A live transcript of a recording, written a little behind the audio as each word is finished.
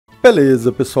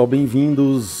Beleza, pessoal,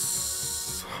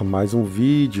 bem-vindos a mais um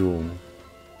vídeo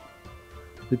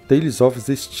de Tales of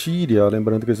Zestiria.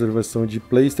 Lembrando que essa é a versão de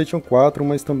PlayStation 4,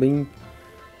 mas também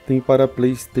tem para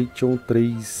PlayStation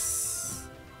 3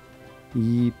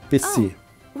 e PC.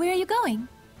 Oh, where are you going?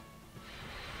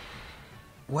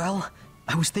 Well,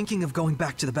 I was thinking of going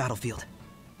back to the battlefield.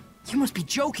 You must be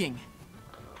joking.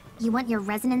 You want your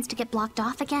resonance to get blocked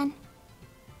off again?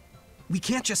 We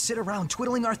can't just sit around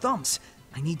twiddling our thumbs.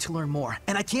 I need to learn more,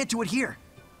 and I can't do it here.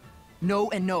 No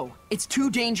and no. It's too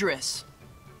dangerous.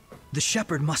 The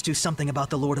Shepherd must do something about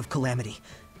the Lord of Calamity.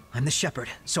 I'm the Shepherd,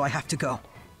 so I have to go.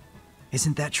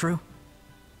 Isn't that true?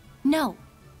 No.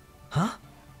 Huh?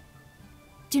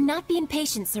 Do not be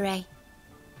impatient, Saray.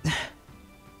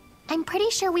 I'm pretty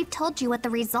sure we've told you what the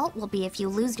result will be if you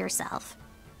lose yourself.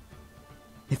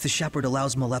 If the Shepherd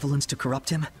allows malevolence to corrupt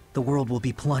him, the world will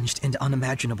be plunged into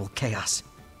unimaginable chaos.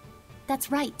 That's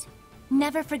right.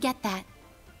 Never forget that.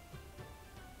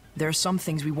 There are some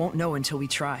things we won't know until we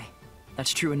try.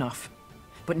 That's true enough.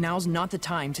 But now's not the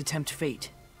time to tempt fate.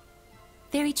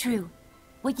 Very true.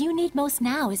 What you need most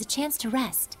now is a chance to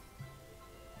rest.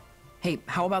 Hey,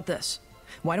 how about this?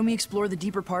 Why don't we explore the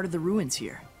deeper part of the ruins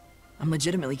here? I'm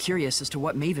legitimately curious as to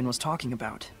what Maven was talking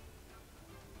about.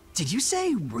 Did you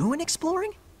say ruin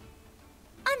exploring?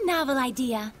 A novel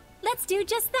idea. Let's do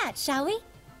just that, shall we?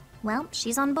 Well,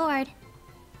 she's on board.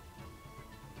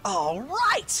 All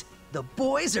right! The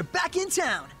boys are back in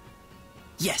town!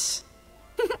 Yes!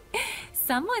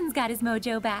 Someone's got his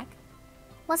mojo back.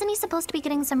 Wasn't he supposed to be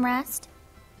getting some rest?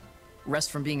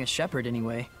 Rest from being a shepherd,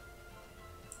 anyway.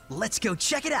 Let's go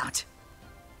check it out!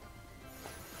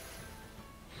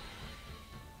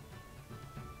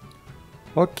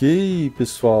 Ok,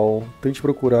 pessoal, tente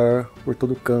procurar por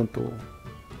todo canto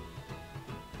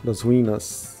das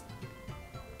ruínas.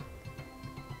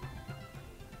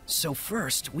 So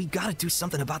first, we gotta do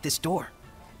something about this door.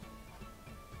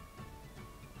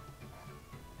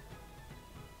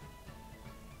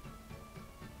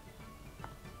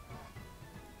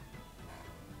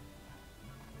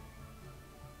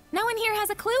 No one here has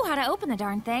a clue how to open the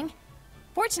darn thing.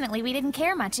 Fortunately, we didn't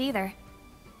care much either.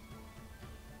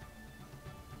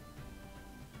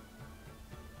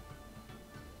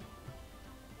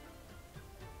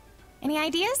 Any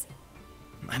ideas?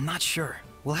 I'm not sure.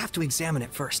 We'll have to examine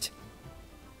it first.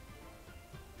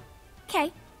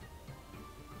 Okay.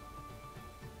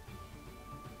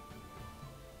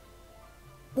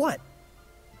 What?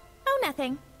 Oh,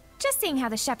 nothing. Just seeing how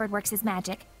the shepherd works his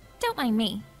magic. Don't mind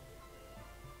me.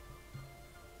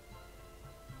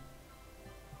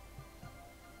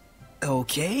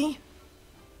 Okay.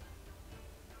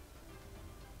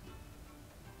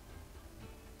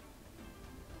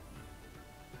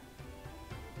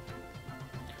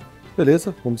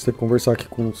 Beleza, vamos ter que conversar aqui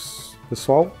com o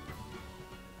pessoal.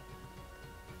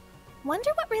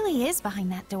 Wonder what really is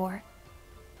behind that door.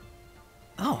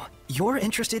 Oh, you're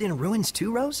interested in ruins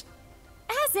too, Rose?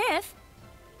 As if.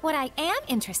 What I am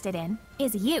interested in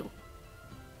is you.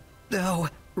 Oh,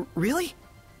 really?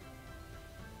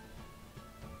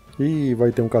 Ih,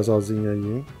 vai ter um casalzinho aí,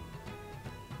 hein?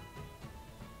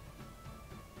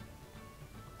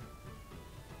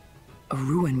 A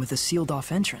ruin with a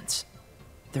sealed-off entrance.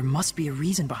 There must be a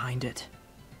reason behind it.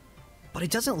 But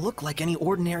it doesn't look like any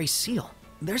ordinary seal.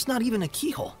 There's not even a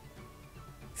keyhole.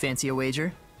 Fancy a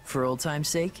wager? For old time's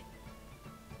sake?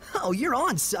 Oh, you're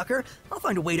on, sucker! I'll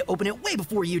find a way to open it way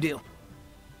before you do.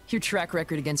 Your track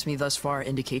record against me thus far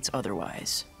indicates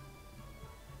otherwise.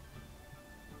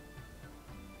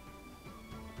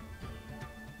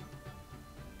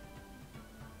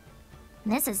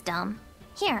 This is dumb.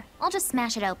 Here, I'll just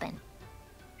smash it open.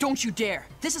 Don't you dare!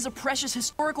 This is a precious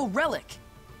historical relic!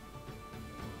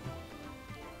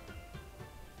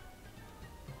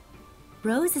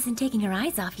 Rose isn't taking her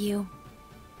eyes off you.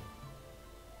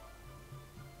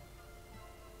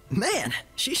 Man,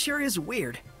 she sure is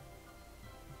weird.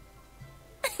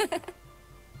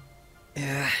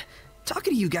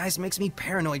 Talking to you guys makes me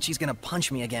paranoid she's gonna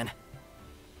punch me again.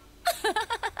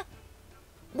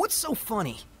 What's so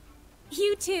funny?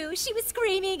 You too. She was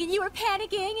screaming and you were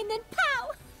panicking and then pow!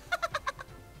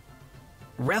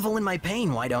 Revel in my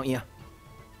pain, why don't you?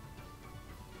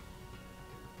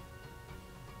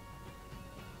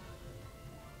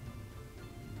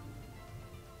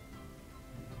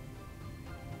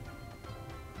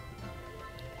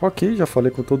 Ok, já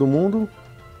falei com todo mundo.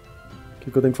 O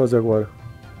que eu tenho que fazer agora?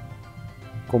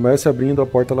 Comece abrindo a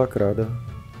porta lacrada.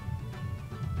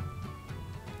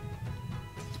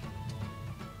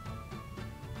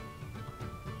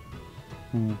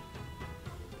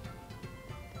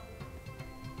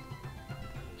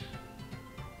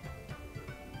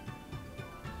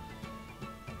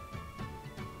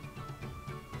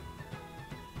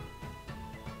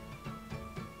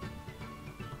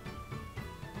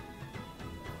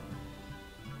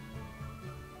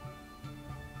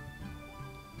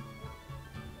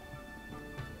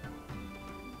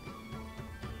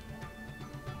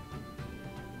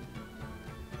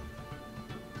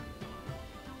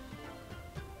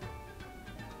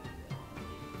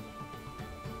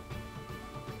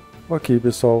 Ok,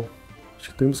 pessoal.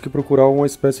 Acho que temos que procurar uma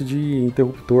espécie de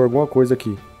interruptor, alguma coisa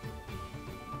aqui.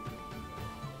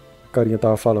 O carinha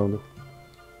tava falando.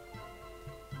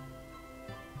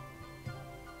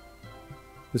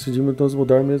 Decidimos nos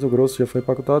mudar mesmo. O grosso já foi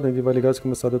empacotado. Ninguém vai ligar se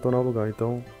começar a detonar o lugar.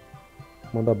 Então,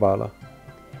 manda bala.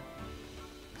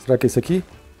 Será que é esse aqui?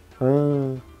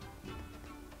 Ah.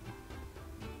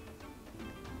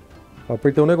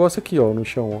 Apertei um negócio aqui, ó, no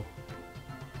chão, ó.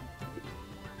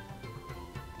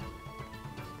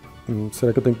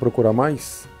 Será que eu tenho que procurar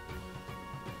mais?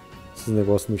 Esses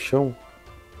negócios no chão.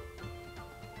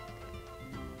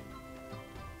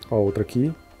 Ó, outra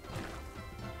aqui.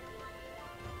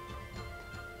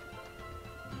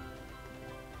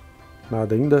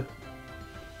 Nada ainda?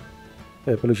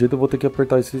 É, pelo jeito eu vou ter que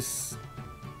apertar esses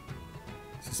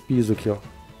pisos aqui, ó.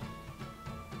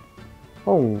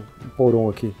 Ó, um porão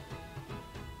aqui.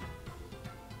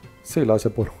 Sei lá se é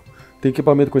porão. Tem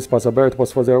equipamento com espaço aberto,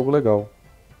 posso fazer algo legal.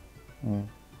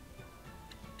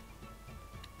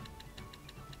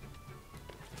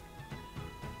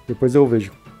 Depois eu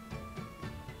vejo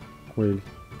com ele.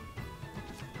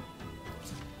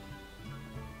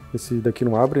 Esse daqui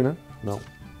não abre, né? Não.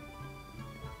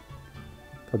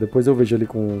 Tá, depois eu vejo ali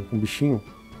com um bichinho.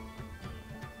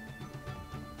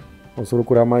 Vamos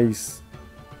procurar mais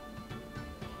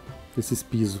esses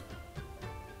pisos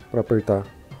para apertar.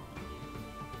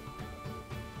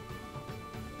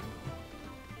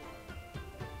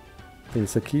 Tem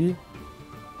esse aqui.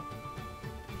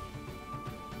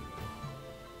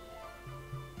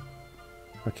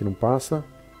 Aqui não passa.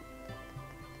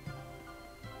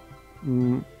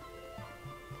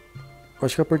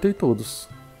 Acho que apertei todos.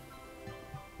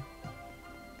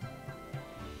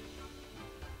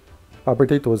 Ah,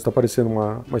 apertei todos. Tá aparecendo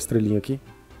uma estrelinha aqui.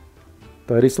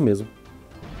 Então era isso mesmo.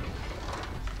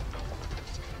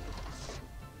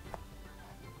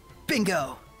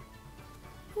 Bingo!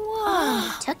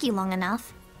 Whoa. Took you long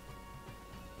enough.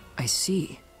 I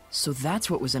see. So that's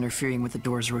what was interfering with the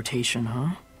door's rotation,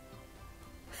 huh?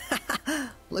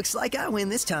 Looks like I win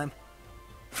this time.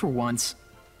 For once.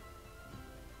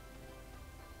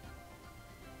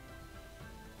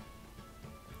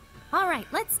 All right,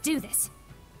 let's do this.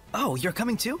 Oh, you're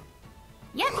coming too?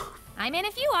 Yep, I'm in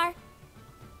if you are.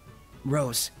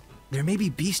 Rose, there may be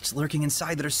beasts lurking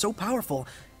inside that are so powerful,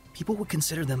 people would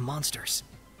consider them monsters.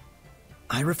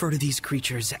 I refer to these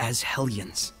creatures as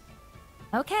Hellions.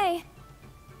 Okay.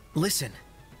 Listen.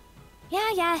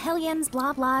 Yeah, Hellions,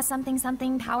 blah blah, something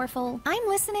something powerful. I'm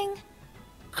listening.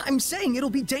 I'm saying it'll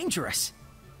be dangerous.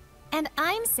 And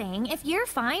I'm saying if you're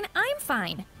fine, I'm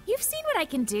fine. You've seen what I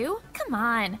can do. Come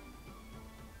on.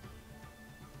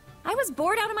 I was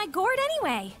bored out of my gourd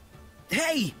anyway.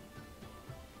 Hey!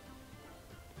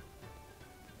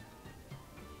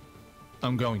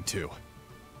 I'm going to.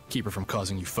 Keep her from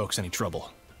causing you folks any trouble.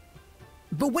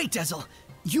 But wait, Dezel.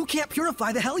 You can't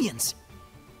purify the Hellions.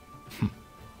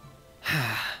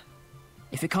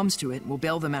 If it comes to it, we'll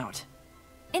bail them out.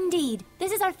 Indeed.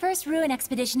 This is our first ruin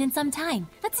expedition in some time.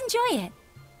 Let's enjoy it.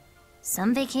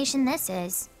 Some vacation this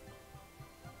is.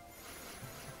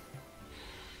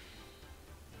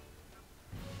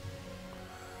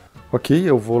 Ok,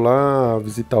 eu vou lá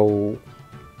visitar o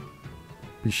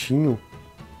bichinho.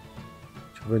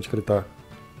 Deixa eu ver onde que ele tá.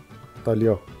 Tá ali,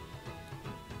 ó.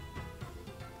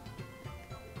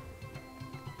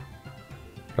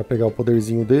 Pra pegar o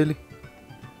poderzinho dele.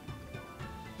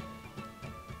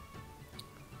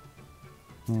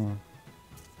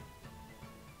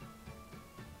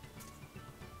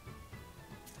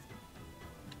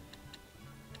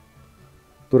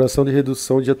 Duração de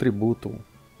redução de atributo. Vou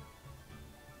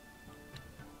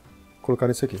colocar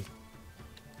nesse aqui.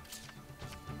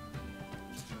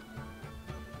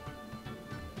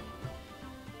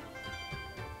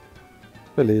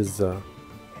 Beleza.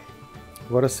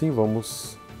 Agora sim,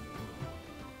 vamos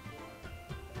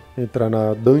entrar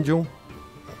na dungeon.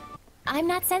 I'm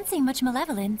not sensing much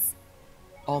malevolence.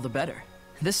 All the better.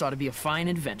 This ought to be a fine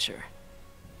adventure.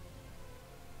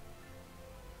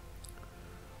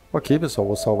 Ok, pessoal,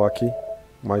 vou salvar aqui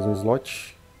mais um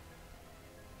slot.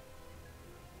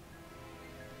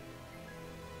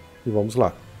 E vamos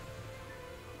lá.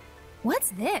 What's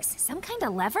this? Some kind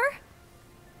of lever?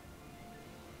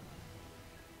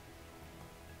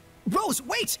 Rose,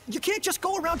 wait! You can't just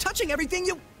go around touching everything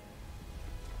you...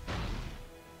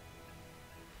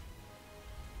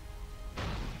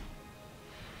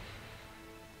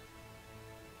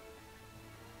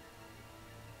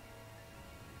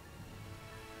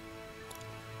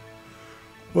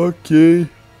 Ok.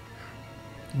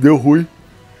 Deu ruim.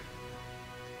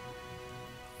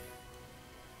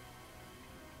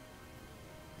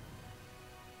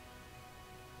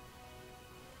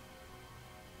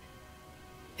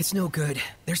 It's no good.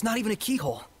 There's not even a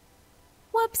keyhole.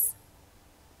 Whoops.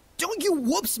 Don't you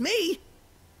whoops me!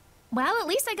 Well, at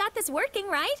least I got this working,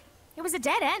 right? It was a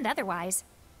dead end otherwise.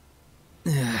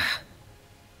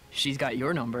 She's got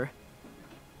your number.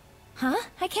 Huh?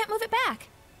 I can't move it back.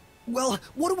 Well,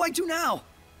 what do I do now?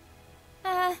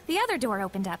 The other door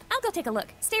opened up. I'll go take a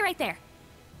look. Stay right there.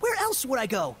 Where else would I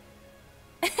go?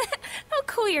 Oh,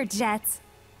 cool your jets.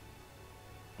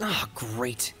 Ah,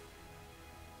 great.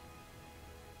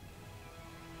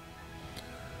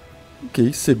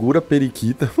 Ok, segura a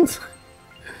periquita.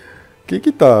 Quem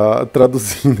que tá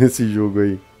traduzindo esse jogo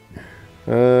aí?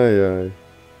 Ai, ai.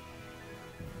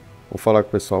 Vou falar com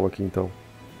o pessoal aqui então.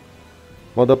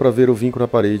 Mal dá pra ver o vinco na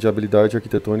parede. A habilidade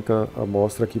arquitetônica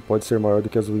mostra que pode ser maior do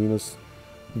que as ruínas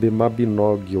de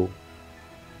Mabinogion.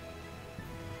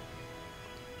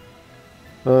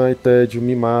 Ai, tédio,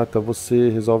 me mata. Você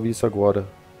resolve isso agora.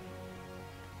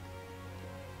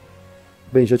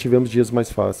 Bem, já tivemos dias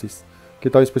mais fáceis. Que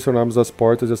tal inspecionarmos as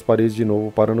portas e as paredes de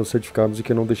novo para nos certificarmos de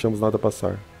que não deixamos nada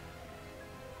passar?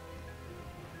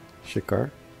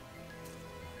 Checar.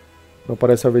 Não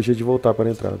parece haver jeito de voltar para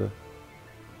a entrada.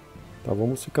 Tá,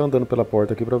 vamos ficar andando pela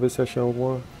porta aqui para ver se achamos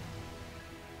alguma...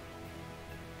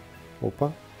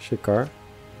 Opa, checar.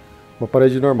 Uma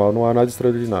parede normal, não há nada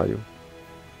extraordinário.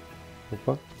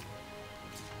 Opa.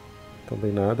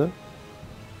 Também nada.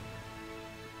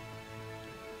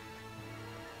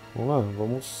 Vamos lá,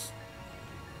 vamos...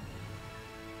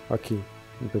 Aqui.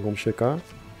 Então vamos checar.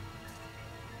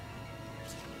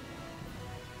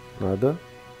 Nada.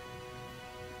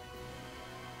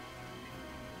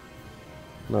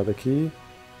 Nada aqui.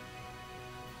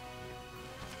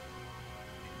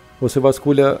 Você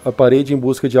vasculha a parede em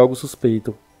busca de algo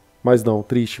suspeito. Mas não,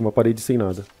 triste, uma parede sem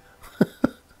nada.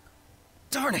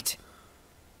 Darn it!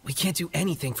 We can't do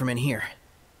anything from in here.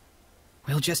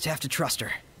 We'll just have to trust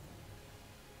her.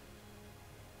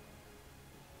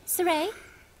 Saray,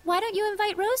 why don't you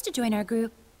invite Rose to join our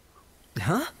group?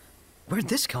 Huh? Where'd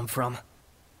this come from?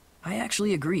 I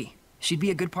actually agree. She'd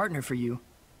be a good partner for you.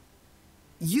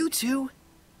 You two?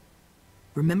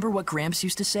 Remember what Gramps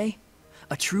used to say?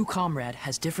 A true comrade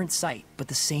has different sight, but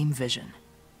the same vision.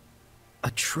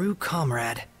 A true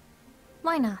comrade.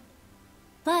 Why not?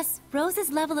 Plus,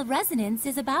 Rose's level of resonance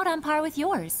is about on par with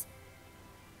yours.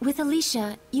 With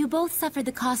Alicia, you both suffered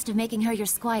the cost of making her your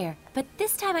squire, but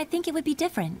this time I think it would be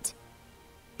different.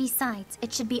 Besides,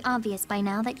 it should be obvious by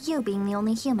now that you being the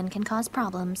only human can cause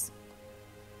problems.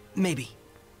 Maybe.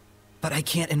 But I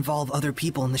can't involve other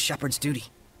people in the shepherd's duty.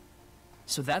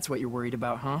 So that's what you're worried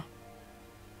about, huh?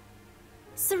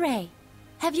 Saray,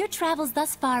 have your travels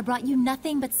thus far brought you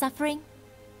nothing but suffering?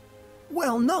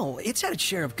 Well, no, it's had its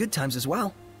share of good times as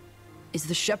well. Is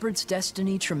the shepherd's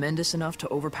destiny tremendous enough to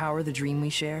overpower the dream we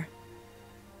share?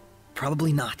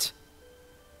 Probably not.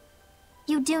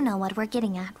 You do know what we're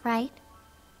getting at, right?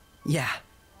 Yeah.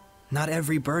 Not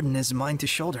every burden is mine to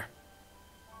shoulder.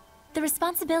 The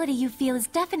responsibility you feel is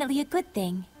definitely a good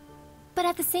thing. But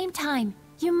at the same time,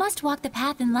 you must walk the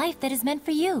path in life that is meant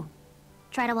for you.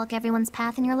 Try to walk everyone's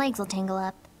path and your legs will tangle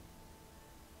up.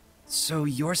 So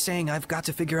you're saying I've got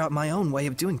to figure out my own way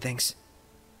of doing things?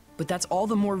 But that's all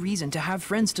the more reason to have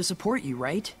friends to support you,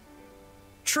 right?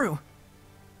 True.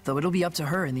 Though it'll be up to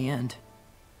her in the end.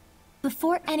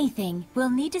 Before anything, we'll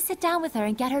need to sit down with her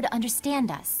and get her to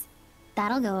understand us.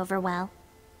 That'll go over well.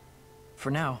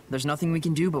 For now, there's nothing we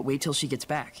can do but wait till she gets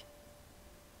back.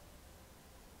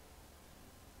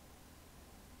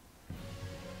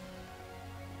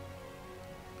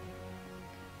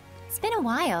 It's been a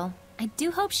while. I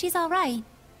do hope she's all right.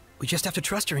 We just have to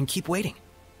trust her and keep waiting.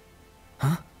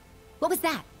 Huh? What was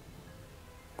that?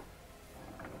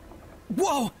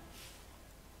 Whoa!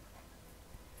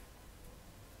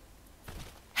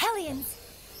 Hellions!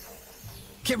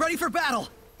 Get ready for battle!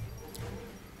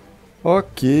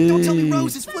 Ok. Don't tell me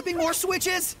Rose is flipping more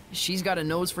switches! She's got a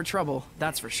nose for trouble,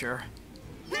 that's for sure.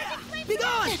 Be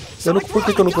gone! Eu não, por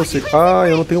que eu não consigo? Ah,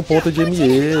 eu não tenho ponta de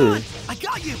ME. I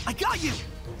got you! I got you!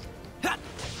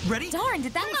 Ready? Darn,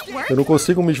 did that not work? Eu não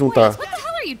consigo me juntar. What the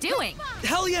hell are you doing?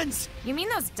 Hellions! You mean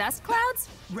those dust clouds?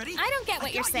 Ready? I don't get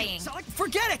what you're got you. saying. Sonic,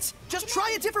 forget it! Just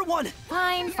try a different one!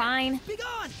 Fine, fine. Be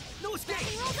gone! No escape!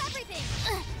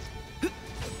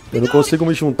 Eu não consigo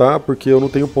me juntar porque eu não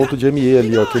tenho ponto de ME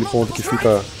ali, ó. Aquele ponto que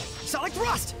fica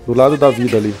do lado da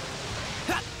vida ali.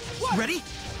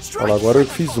 Olha lá, agora eu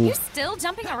fiz um. You still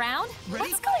jumping around?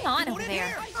 What's going on over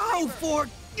there? Oh, for...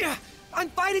 I'm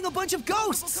fighting a bunch of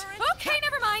ghosts! Okay,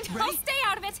 never mind. I'll stay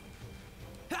out of it.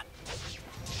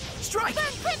 Strike!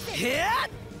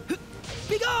 Hit!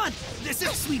 Be gone! This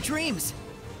is sweet dreams!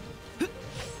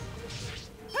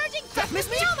 Purging Miss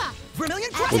me!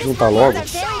 Vermilion Vou Crescent! juntar logo. They're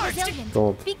very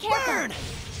Pronto. Be careful. Burn!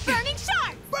 Burning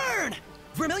shards! Burn!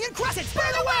 Vermilion crescents,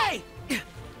 burn away!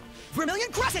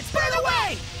 Vermilion crescents, burn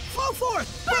away! Flow forth,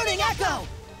 burning echo!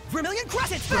 Vermilion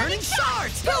crescents, burning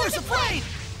shards, pillars of flame!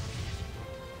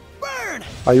 Burn!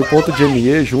 Aí o ponto de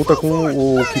ME junta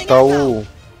com o que tá o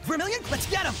Vermilion, let's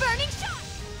get him! Burning shards!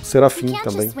 You Serafim can't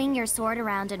também. just swing your sword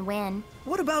around and win.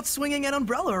 What about swinging an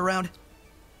umbrella around?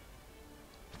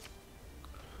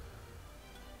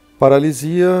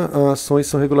 Paralisia, ações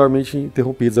são regularmente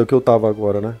interrompidas. É o que eu tava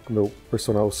agora, né? Com o meu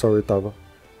personal, o Sorry tava.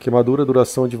 Queimadura,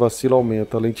 duração de vacilo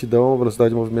aumenta. Lentidão, velocidade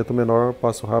de movimento menor,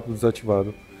 passo rápido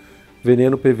desativado.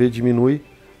 Veneno, PV diminui.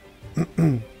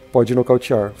 Pode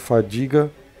nocautear.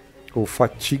 Fadiga, ou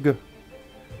fatiga,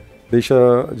 deixa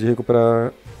de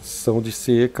recuperação de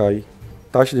CE cai.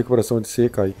 Taxa de recuperação de CE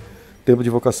cai. Tempo de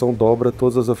invocação dobra.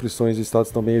 Todas as aflições e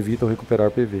status também evitam recuperar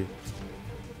PV.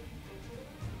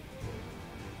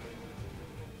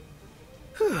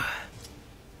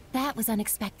 That was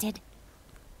unexpected.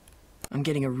 I'm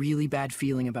getting a really bad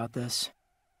feeling about this.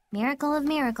 Miracle of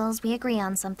miracles, we agree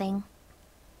on something.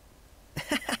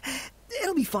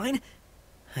 It'll be fine,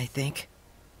 I think.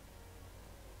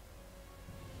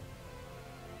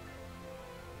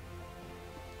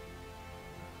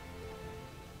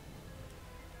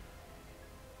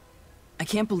 I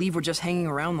can't believe we're just hanging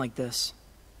around like this.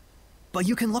 But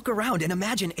you can look around and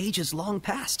imagine ages long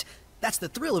past. That's the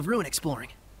thrill of ruin exploring.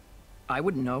 I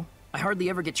wouldn't know. I hardly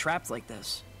ever get trapped like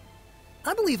this.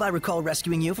 I believe I recall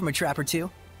rescuing you from a trap or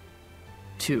two.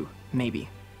 2, maybe.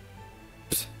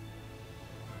 Psst.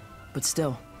 But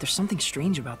still, there's something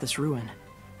strange about this ruin.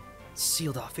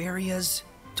 Sealed off areas,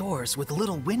 doors with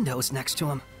little windows next to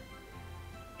them.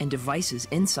 And devices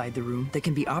inside the room that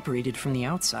can be operated from the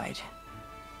outside.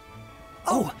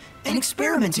 Oh, an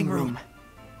experimenting room!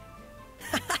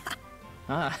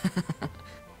 Ah.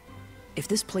 If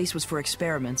this place was for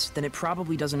experiments, then it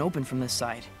probably doesn't open from this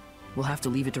side. We'll have to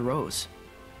leave it to Rose.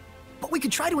 But we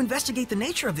could try to investigate the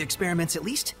nature of the experiments at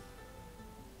least.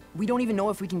 We don't even know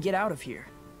if we can get out of here.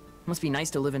 Must be nice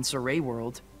to live in Saray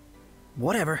world.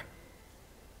 Whatever.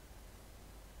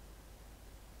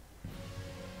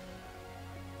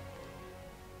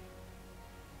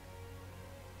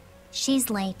 She's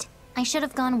late. I should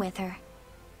have gone with her.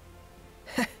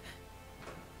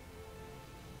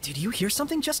 Did you hear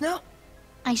something just now?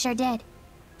 I sure did.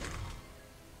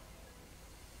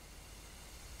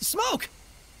 Smoke!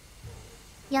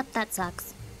 Yep, that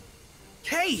sucks.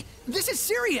 Hey, this is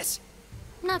serious!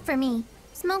 Not for me.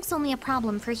 Smoke's only a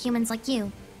problem for humans like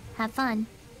you. Have fun.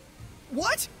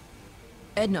 What?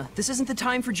 Edna, this isn't the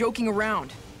time for joking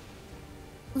around.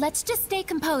 Let's just stay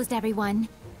composed, everyone.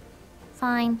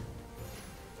 Fine.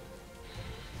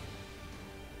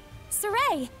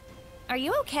 Saray, are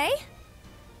you okay?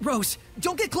 Rose,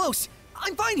 don't get close!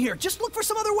 I'm fine here, just look for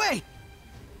some other way!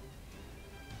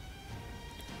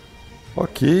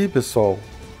 Ok, pessoal.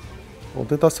 Vamos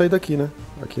tentar sair daqui, né?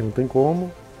 Aqui não tem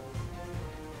como.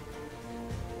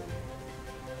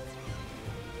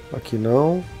 Aqui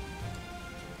não.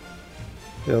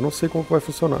 Eu não sei como que vai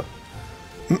funcionar.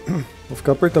 Vou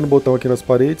ficar apertando o botão aqui nas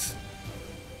paredes.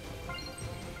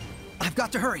 I've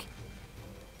got to hurry.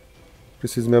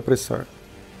 Preciso me apressar.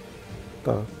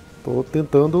 Tá. Tô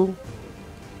tentando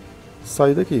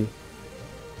sair daqui.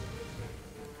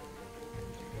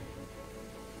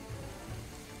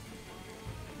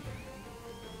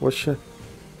 Oxa.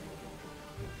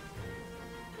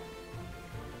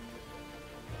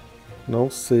 Não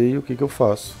sei o que eu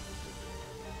faço.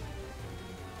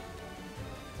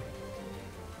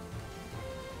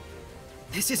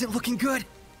 This isn't looking good.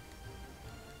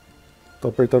 Tô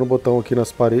apertando o botão aqui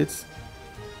nas paredes.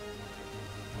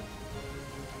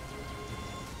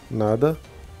 Nada.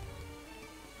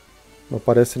 Não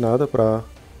aparece nada pra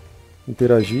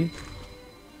interagir.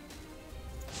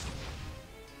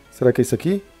 Será que é isso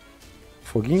aqui?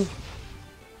 Foguinho?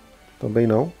 Também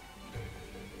não.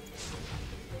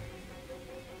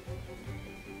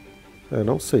 É,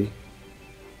 não sei.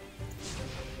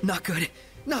 Not good.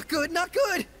 Not good. Not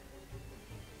good.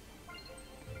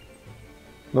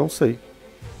 Não sei.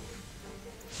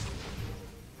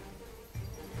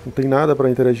 Não tem nada pra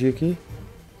interagir aqui.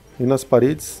 E nas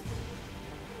paredes.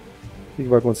 O que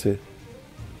vai acontecer?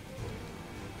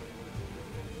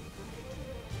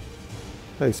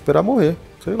 É, esperar morrer.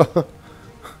 Sei lá.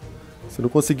 Se não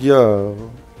conseguia...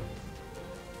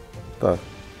 Tá.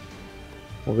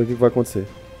 Vamos ver o que vai acontecer.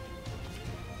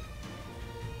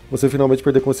 Você finalmente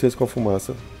perder consciência com a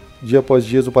fumaça. Dia após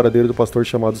dia, o paradeiro do pastor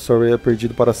chamado Saray é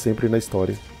perdido para sempre na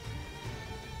história.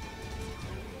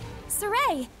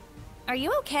 Saray, are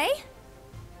you okay?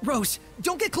 Rose,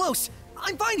 don't get close.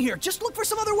 I'm fine here. Just look for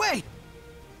some other way.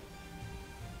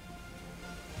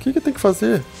 que tem que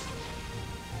fazer?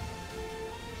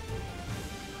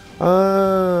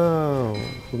 Ah,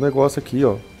 o negócio aqui,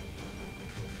 ó.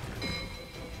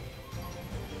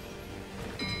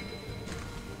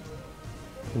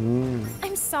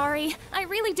 I'm sorry. I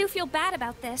really do feel bad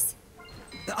about this.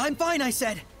 I'm fine, I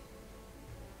said.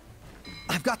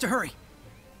 I've got to hurry.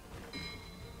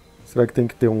 Será que tem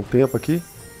que ter um tempo aqui?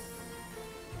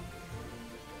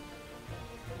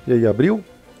 E aí, abriu?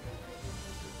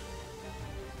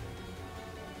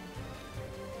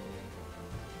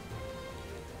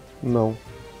 Não.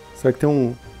 Será que tem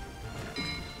um...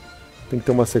 Tem que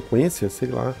ter uma sequência? Sei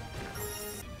lá.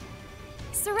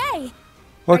 Saray!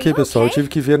 Ok, pessoal, eu tive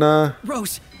que ver na...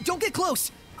 Rose, don't get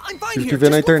close. I'm fine Tive here. que ver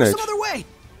na Just look for internet. some other way.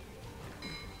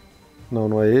 Não,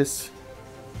 não é esse.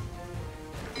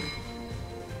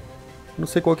 Não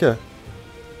sei qual que é.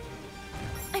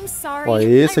 I'm sorry. Ó, é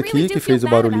esse I really aqui do que feel fez o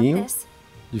bad about barulhinho. this.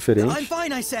 I'm Diferente.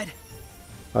 fine, I said.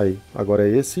 Aí, agora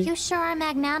é esse. You sure are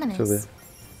magnanimous. Deixa eu ver.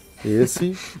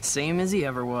 Esse. Same as he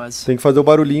ever was. Tem que fazer o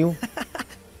barulhinho.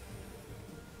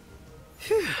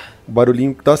 O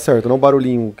barulhinho que dá certo, não o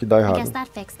barulhinho que dá I guess errado. that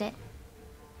fixed it.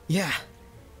 Yeah.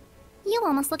 You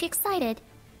almost look excited.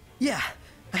 Yeah.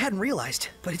 I hadn't realized,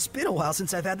 but it's been a while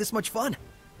since I've had this much fun.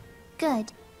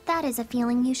 Good. That is a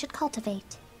feeling you should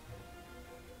cultivate.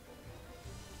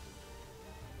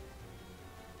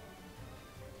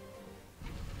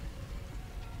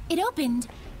 It opened.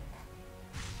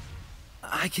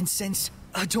 I can sense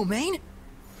a domain?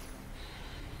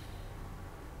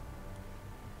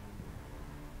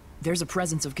 There's a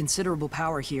presence of considerable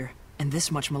power here, and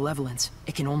this much malevolence.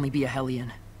 It can only be a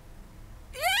Hellion.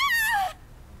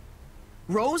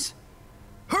 Rose?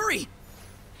 Hurry!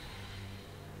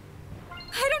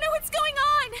 I don't know what's going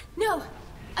on! No!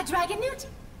 A dragon newt?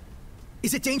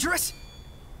 Is it dangerous?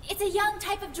 It's a young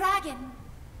type of dragon.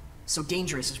 So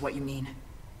dangerous is what you mean.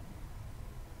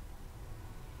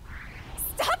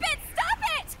 Stop it! Stop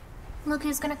it! Look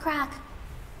who's gonna crack.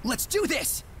 Let's do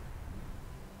this!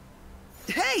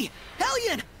 Hey!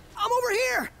 Hellion! I'm over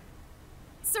here!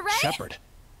 Saray? Shepard.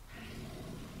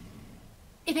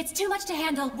 If it's too much to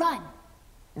handle, run.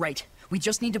 Right. We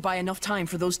just need to buy enough time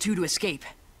for those two to escape.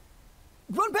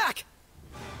 Run back!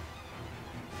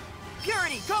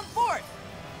 Purity, come forth!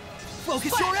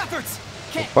 Focus your efforts!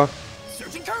 Opa,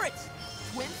 Surging currents!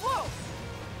 Twin flow!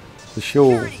 deixa eu...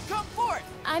 Purity, come forth!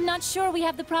 I'm not sure we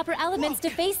have the proper elements to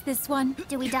face this one.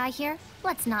 Do we die here?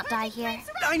 Let's not die here.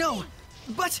 I know,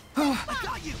 but I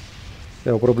got you!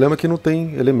 É, o problema é que não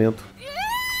tem elemento.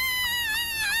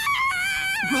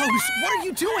 Rose, what are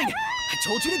you doing? I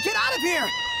told you to get out of here!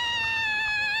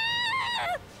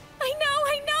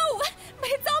 I know! But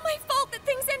it's all my fault that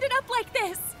things ended up like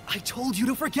this! I told you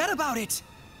to forget about it!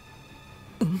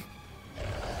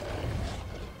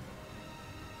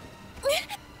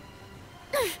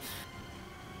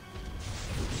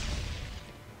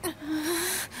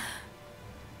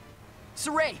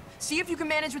 Saray, see if you can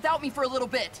manage without me for a little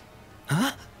bit.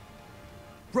 Huh?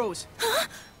 Rose.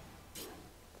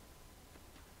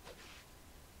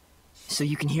 So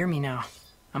you can hear me now.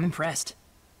 I'm impressed.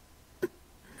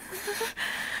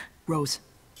 Rose,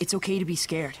 it's okay to be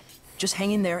scared. Just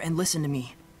hang in there and listen to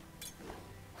me.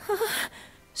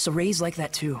 Saray's like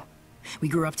that too. We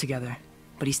grew up together,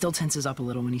 but he still tenses up a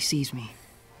little when he sees me.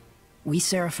 We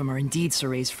Seraphim are indeed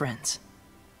Saray's friends.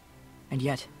 And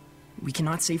yet, we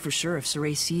cannot say for sure if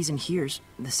Saray sees and hears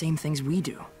the same things we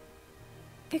do.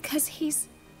 Because he's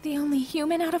the only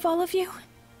human out of all of you?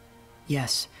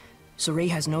 Yes, Saray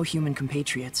has no human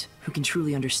compatriots who can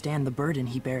truly understand the burden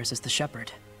he bears as the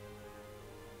shepherd.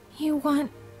 You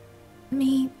want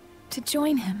me to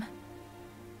join him?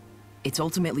 It's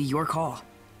ultimately your call.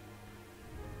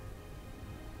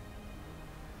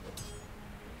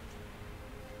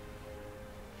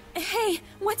 Hey,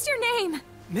 what's your name?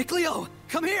 Mikleo,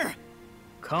 come here!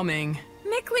 Coming.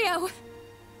 Mikleo!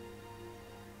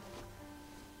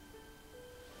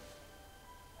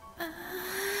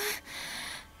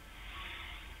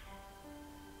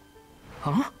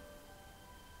 Huh?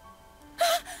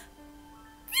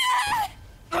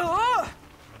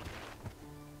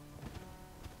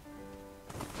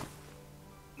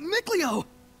 Mikleo!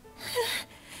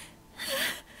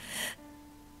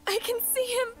 I can see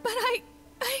him, but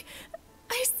I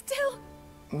still...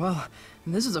 Well,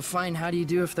 this is a fine how do you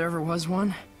do if there ever was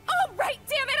one. Oh, right,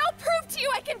 damn it! I'll prove to you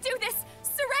I can do this!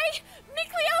 Saray,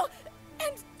 Mikleo,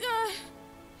 and,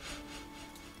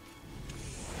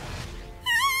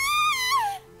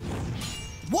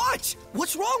 What?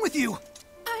 What's wrong with you?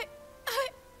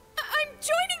 I'm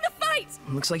joining the fight!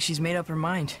 Looks like she's made up her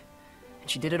mind. And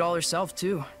she did it all herself,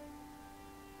 too.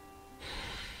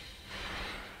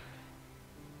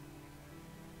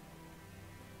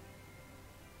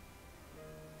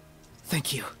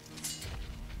 Thank you.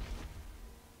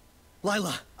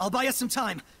 Lila, I'll buy us some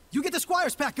time. You get the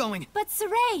Squire's pack going. But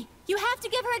Saray, you have to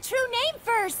give her a true name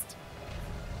first.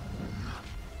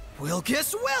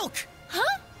 Wilkes Wilk!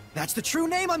 Huh? That's the true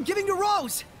name I'm giving to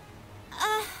Rose!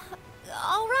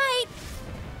 All right.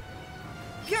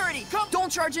 Purity, come!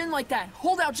 Don't charge in like that.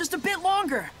 Hold out just a bit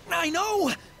longer. I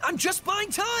know! I'm just buying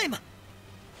time!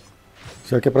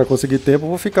 Já que é pra conseguir tempo, eu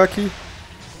vou ficar aqui.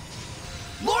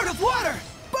 Lord of Water!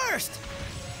 Burst!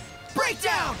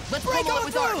 Breakdown! Let's Break pull up on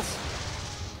with through! ours.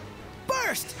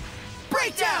 Burst!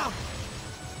 Breakdown!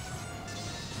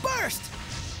 Burst!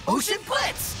 Ocean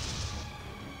Blitz!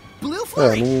 Blue É,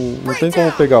 Flurry! não tem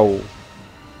como pegar o...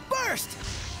 Burst!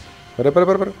 Pera.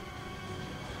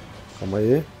 Calma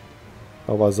aí.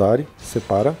 Dá o Vazari,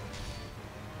 separa.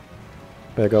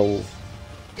 Pega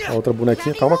a outra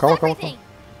bonequinha. Calma. Grab a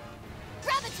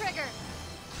trigger.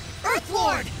 Earth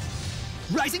Lord!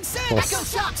 Rising Sand! Nossa. Echo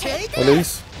Shot! Take Olha that!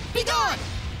 isso. Be gone!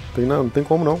 Não tem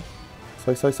como não.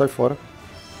 Sai fora.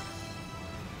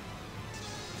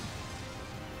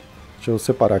 Deixa eu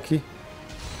separar aqui.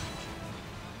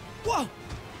 Whoa!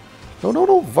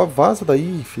 Não. Vaza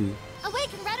daí, filho.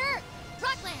 Awaken, Red Earth.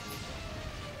 Rockland.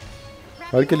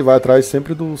 Olha que ele vai atrás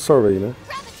sempre do Survey, né?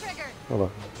 Grab a trigger. Olha lá.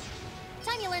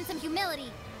 Time you learn some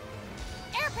humility.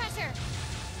 Air pressure.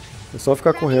 É só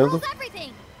ficar Gravity correndo. rules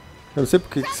everything. Eu não sei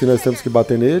porque se nós temos que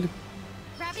bater nele.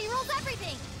 Gravity rules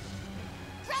everything.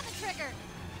 Grab a trigger.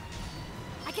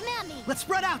 I command thee. Let's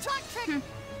spread out! Rock trigger.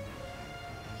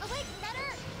 Awaken, Red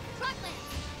Earth. Rockland.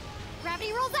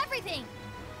 Gravity rules everything.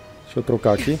 Deixa eu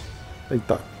trocar aqui.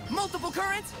 Eita. Multiple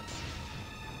currents.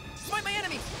 Smite my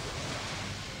enemies.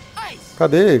 Ice.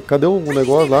 Cadê o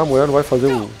negócio lá? A mulher não vai fazer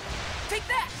Take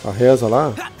that. a reza lá?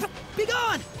 Be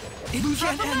gone! It Lose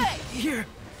can't our end way. here!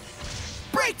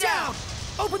 Breakdown!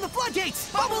 Open the floodgates!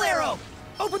 Bubble arrow!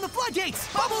 Open the floodgates!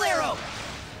 Bubble arrow!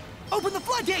 Open the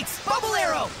floodgates! Bubble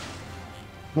arrow!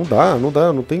 Não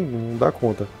dá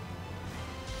conta.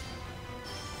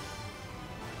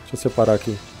 Deixa eu separar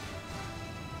aqui.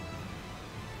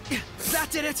 That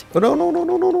did it!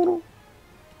 Não.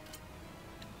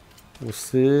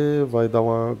 Você vai dar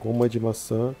uma goma de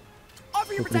maçã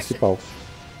Offer your no protection. principal.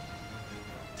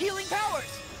 Healing powers.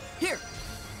 Here.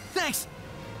 Thanks!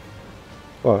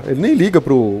 Ó, ele nem liga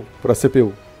pra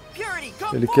CPU. Purity,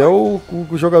 come Ele forth. quer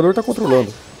o jogador tá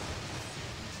controlando.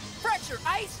 Fracture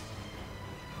ice.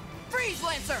 Freeze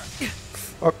lancer.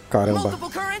 Ó, caramba. Multiple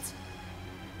currents.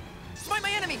 Smite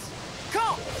my enemies.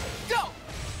 Come. Go.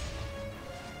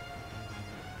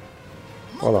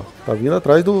 Ó lá, tá vindo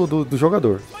atrás do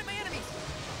jogador. Smite my enemies.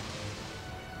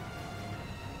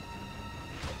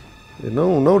 Ele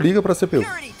não liga pra CPU.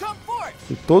 Purity, come forth.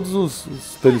 E todos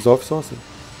os Tales of são assim.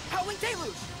 Howling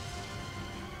deluge.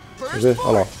 Quer Burst ver?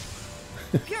 Olha lá.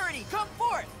 forth. Purity, come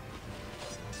forth.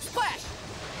 Splash.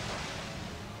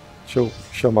 Deixa eu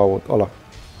chamar o outro. Olha lá.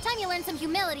 Time you learn some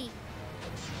humility.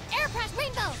 Air pressure.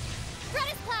 Rainbow.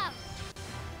 Redis cloud.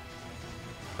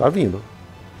 Tá vindo.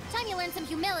 Time you learn some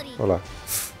humility. Olha lá.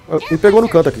 Me pegou no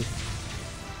canto aqui.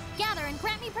 Gather and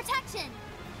grant me protection.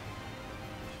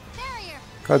 Barrier.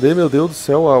 Cadê, meu Deus do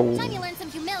céu? Time you learn some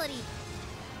humility.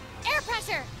 Air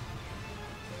pressure.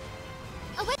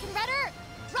 Awaken, Red Earth.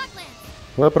 Rockland.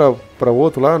 Não é pra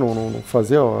outro lá? Não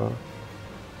fazer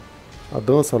a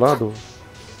dança lá do...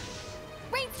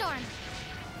 Rainstorm.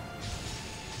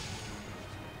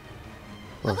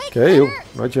 Ah, que é eu.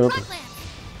 Não adianta. Rockland.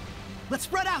 Let's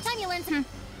spread out! Time you learn some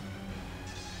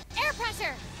air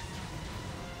pressure.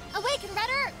 Awaken, Red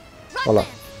Earth. Olha lá.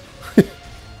 Rockland.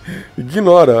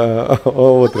 Ignora a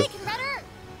outra. Awaken, Red Earth.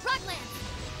 Rockland.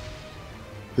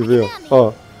 Você vê,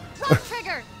 ó. Rock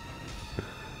trigger.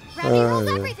 Gravity rules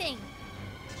yeah. everything.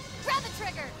 Grab a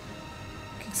trigger.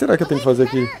 O que será que eu tenho que fazer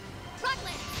aqui?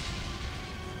 Rockland.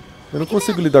 Eu não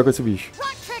consigo lidar com esse bicho.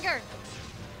 Rock trigger.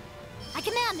 I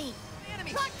command thee.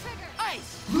 Enemy. Rock trigger.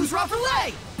 Ice. Lose rock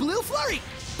relay! Blue Flurry!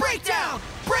 Breakdown!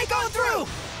 Break on through!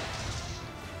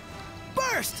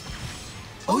 Burst!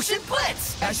 Ocean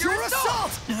Blitz! As your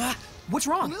assault! What's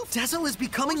wrong? Dazzle is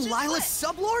becoming Ocean Lila's Blitz.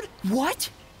 sublord? What?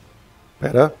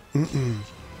 Pera.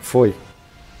 Foi.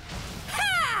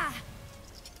 Ha!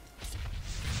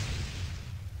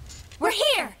 We're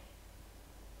here.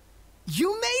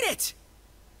 You made it!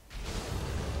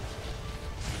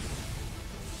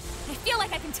 I feel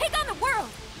like I can take on the world.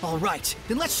 All right,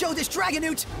 then let's show this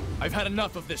Dragonute! I've had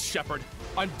enough of this, Shepard.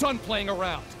 I'm done playing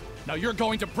around. Now you're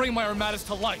going to bring my Armadas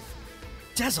to life.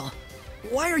 Dazzle,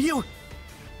 why are you...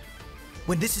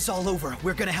 When this is all over,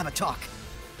 we're gonna have a talk.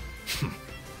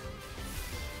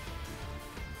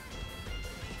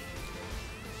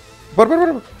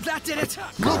 Bora. That did it!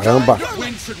 Caramba.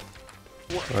 Wind should...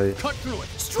 Aí. Cut through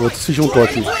it. O outro se juntou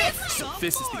aqui. So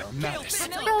this is the Armatus.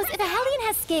 Rose, if a Hellion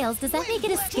has scales, does that make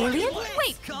it a scalion?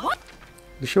 Wait, what?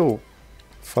 Deixa eu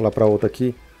falar pra outra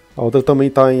aqui. A outra também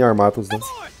tá em Armatus, né?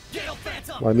 Gale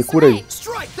Phantom. Vai, me cura aí.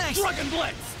 Strike, thanks. Dragon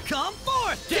Blitz. Come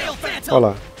forth, Gale Phantom. Olha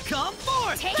lá. Come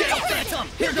forth, Gale Phantom.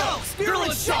 Here goes.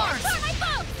 Virulent Shards.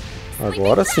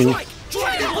 Agora sim.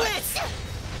 Dragon Blitz.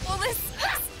 Well, this...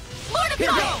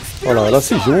 Here Mortify! goes. Olha lá, elas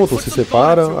se juntam, se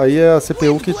separam. Aí é a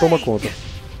CPU que toma conta.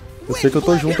 Eu sei que eu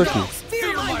tô junto aqui.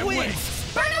 Fear my winds.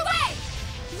 Burn away!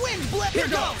 Wind Blitz. Here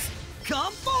goes.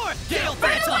 Come forth, Gale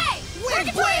Burn Phantom. away!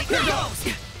 Wind Blade. Here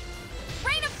goes.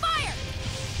 Rain of fire!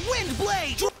 Wind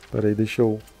Blade. Pera aí, deixa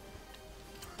eu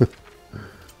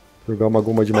jogar uma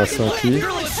goma de maçã aqui.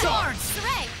 Virulent Shards.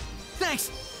 Saray!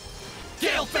 Thanks.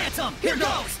 Gale Phantom. Here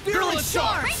goes. Virulent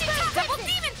Shards. Raging double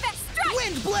demon fest strike!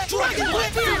 Wind Blade. Dragon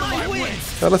Blade. Fear my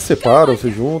winds. Elas se separam,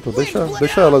 se juntam.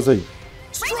 Deixa elas aí.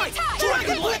 Strike.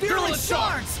 Dragon Blade. Virulent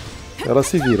Shards. Elas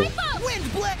se viram.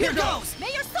 Wind Blade. Here goes.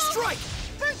 May your soul Strike.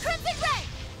 burn crimson ray!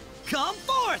 Come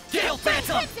forth, Gale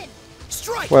Phantom. Crimson!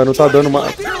 Strike. Ué, não tá dando uma...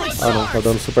 Dragon Blade. Ah não, tá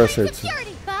dando super certo. sim.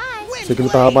 Security! Bye! Sei que não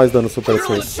tava mais dando super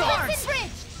Virulent certo. Shards. Crimson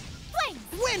Ridge! Flame!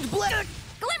 Wind Blade.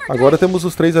 Glimmer Agora Dragon! temos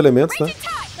os 3 elementos, né? Raging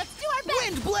tide! Let's do our best!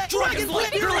 Wind Blade. Dragon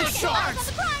Blade. Virulent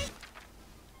Shards.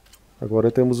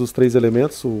 Agora temos os 3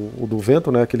 elementos. O do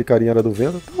vento, né? Aquele carinha era do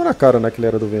vento. Tava na cara, né? Que ele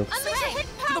era do vento. Saray!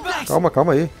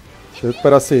 Calma aí. Deixa eu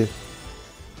recuperar CE.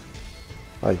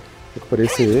 Aí, recuperei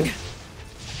CE.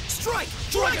 Strike.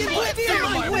 Dragon Blade. Fear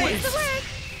my winds.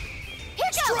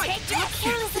 Here goes! Take that!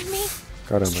 Careless of me!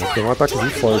 Caramba, tem um ataquezinho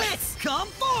Dragon forte. Blitz.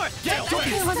 Come forth, Gale It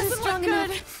Phantom. wasn't strong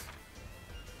enough.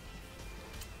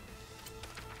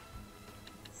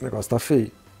 O negócio tá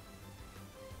feio.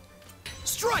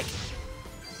 Strike.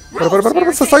 Pera,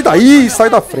 você sai daí, sai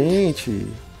da frente.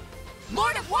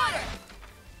 Lord of Water!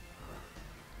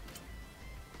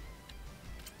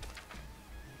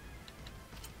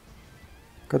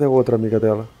 Cadê a outra amiga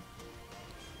dela?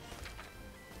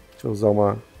 Deixa eu usar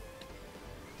uma...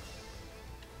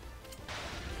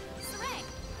 Saray!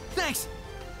 Thanks.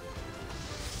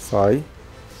 Sai.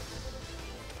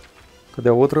 Cadê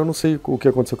a outra? Eu não sei o que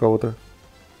aconteceu com a outra.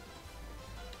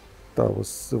 Tá, eu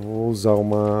vou usar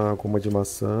uma goma de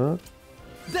maçã.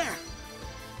 There.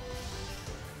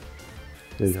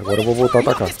 E aí, agora eu vou voltar a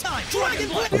atacar. This time.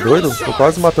 Dragon Blade. Tá doido? Tô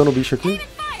quase matando o bicho aqui.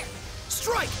 Fire!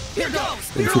 Strike. Here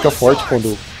goes. Ele fica forte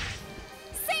quando...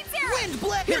 Saint Zero! Wind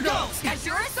Blade. Here goes. As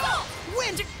your assault!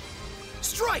 Wind.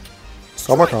 Strike.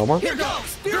 Calma. Here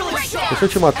goes. Virulent Deixa eu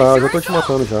Shards. te matar, eu já tô te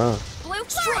matando já. Blue flare!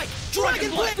 Strike.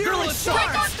 Dragon Blade. Virulent Break on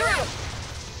Shards.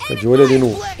 through! Tá de olho ali no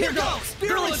Here goes.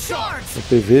 Virulent Shards.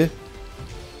 PV.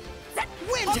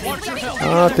 Wind. Watch your health.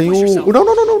 Ah, tem o...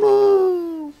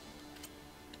 Não.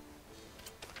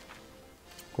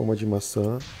 Goma de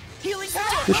maçã. Healing.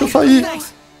 Deixa eu sair.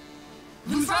 Thanks.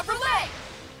 Lose rubber leg!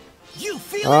 You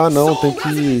feel Ah, it? não, Soul tem que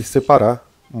resonance. separar.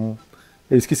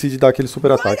 Eu esqueci de dar aquele super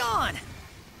Right ataque. on.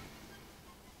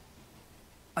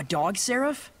 A dog,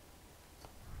 Seraph?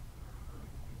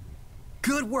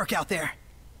 Good work out there.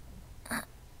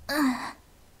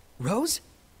 Rose?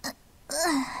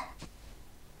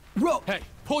 Hey,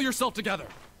 pull yourself together.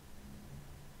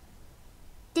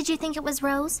 Did you think it was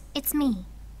Rose? It's me.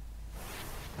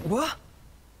 What?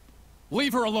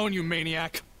 Leave her alone, you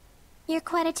maniac. You're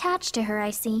quite attached to her,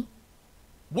 I see.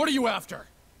 What are you after?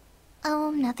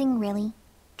 Oh, nothing really.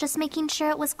 Just making sure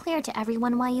it was clear to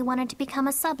everyone why you wanted to become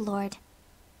a sublord.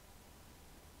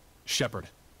 Shepard,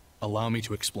 allow me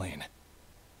to explain.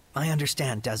 I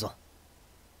understand, Dezel.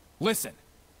 Listen,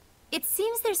 It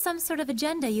seems there's some sort of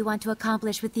agenda you want to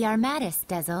accomplish with the Armatus,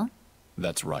 Dezel.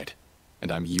 that's right.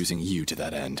 And I'm using you to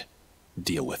that end.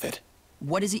 Deal with it.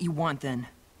 What is it you want, then?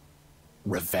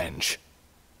 Revenge.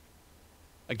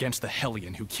 Against the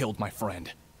Hellion who killed my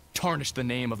friend. Tarnished the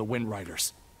name of the Wind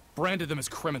Riders. Branded them as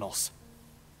criminals.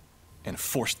 And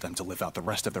forced them to live out the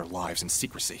rest of their lives in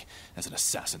secrecy as an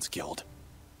assassin's guild.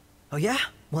 Oh yeah?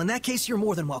 Well, in that case, you're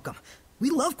more than welcome. We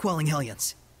love quelling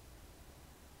Hellions.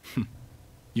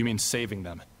 You mean saving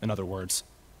them, in other words.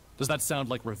 Does that sound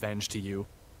like revenge to you?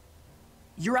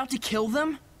 You're out to kill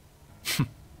them?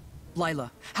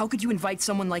 Lila, how could you invite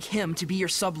someone like him to be your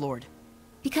sublord?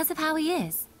 Because of how he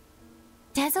is.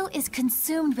 Dezel is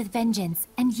consumed with vengeance,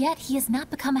 and yet he has not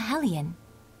become a Hellion.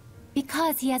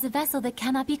 Because he has a vessel that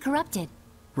cannot be corrupted.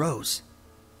 Rose.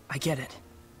 I get it.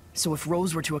 So if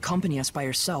Rose were to accompany us by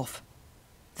herself,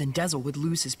 then Dezel would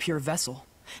lose his pure vessel,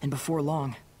 and before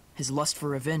long, his lust for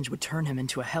revenge would turn him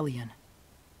into a Hellion.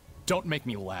 Don't make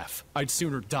me laugh. I'd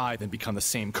sooner die than become the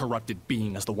same corrupted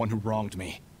being as the one who wronged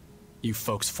me. You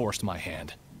folks forced my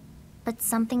hand. but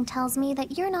something tells me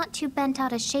that you're not too bent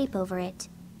out of shape over it.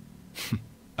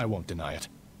 I won't deny it.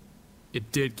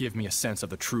 It did give me a sense of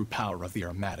the true power of the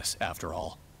Armatus, after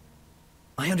all.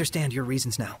 I understand your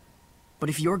reasons now. But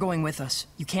if you're going with us,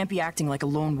 you can't be acting like a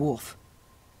lone wolf.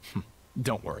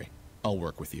 Don't worry. I'll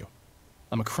work with you.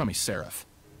 I'm a crummy seraph,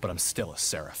 but I'm still a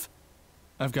seraph.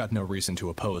 I've got no reason to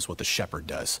oppose what the shepherd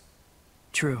does.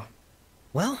 True.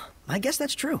 Well, I guess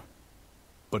that's true.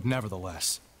 But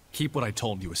nevertheless, keep what I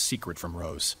told you a secret from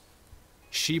Rose.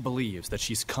 She believes that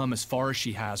she's come as far as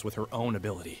she has with her own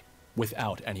ability,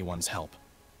 without anyone's help.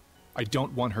 I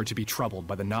don't want her to be troubled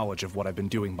by the knowledge of what I've been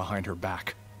doing behind her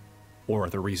back, or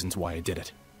the reasons why I did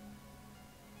it.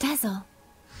 Dazzle.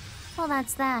 Well,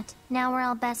 that's that. Now we're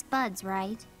all best buds,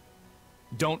 right?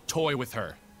 Don't toy with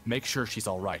her. Make sure she's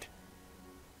all right.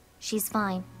 She's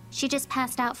fine. She just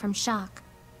passed out from shock.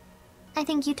 I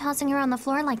think you tossing her on the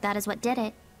floor like that is what did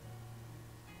it.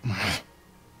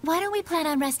 Why don't we plan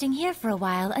on resting here for a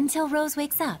while until Rose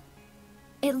wakes up?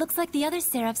 It looks like the other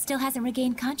Seraph still hasn't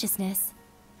regained consciousness.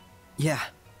 Yeah.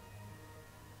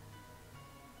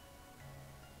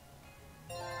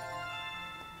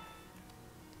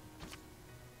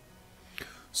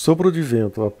 Sopro de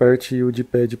vento. Aperte o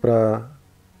D-pad para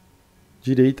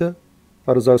direita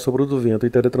para usar o sopro do vento e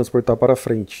teletransportar para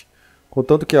frente.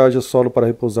 Contanto que haja solo para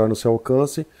repousar no seu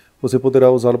alcance, você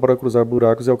poderá usá-lo para cruzar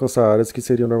buracos e alcançar áreas que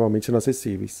seriam normalmente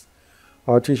inacessíveis.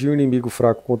 Ao atingir um inimigo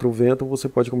fraco contra o vento, você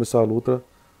pode começar a luta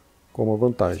com uma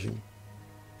vantagem.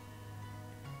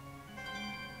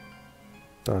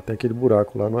 Tá, tem aquele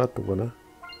buraco lá, não é à toa, né?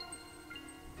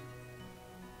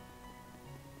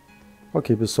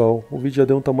 Ok, pessoal, o vídeo já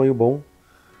deu um tamanho bom.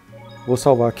 Vou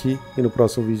salvar aqui e no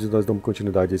próximo vídeo nós damos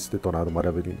continuidade a esse detonado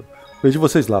maravilhoso. Vejo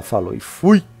vocês lá, falou e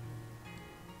fui!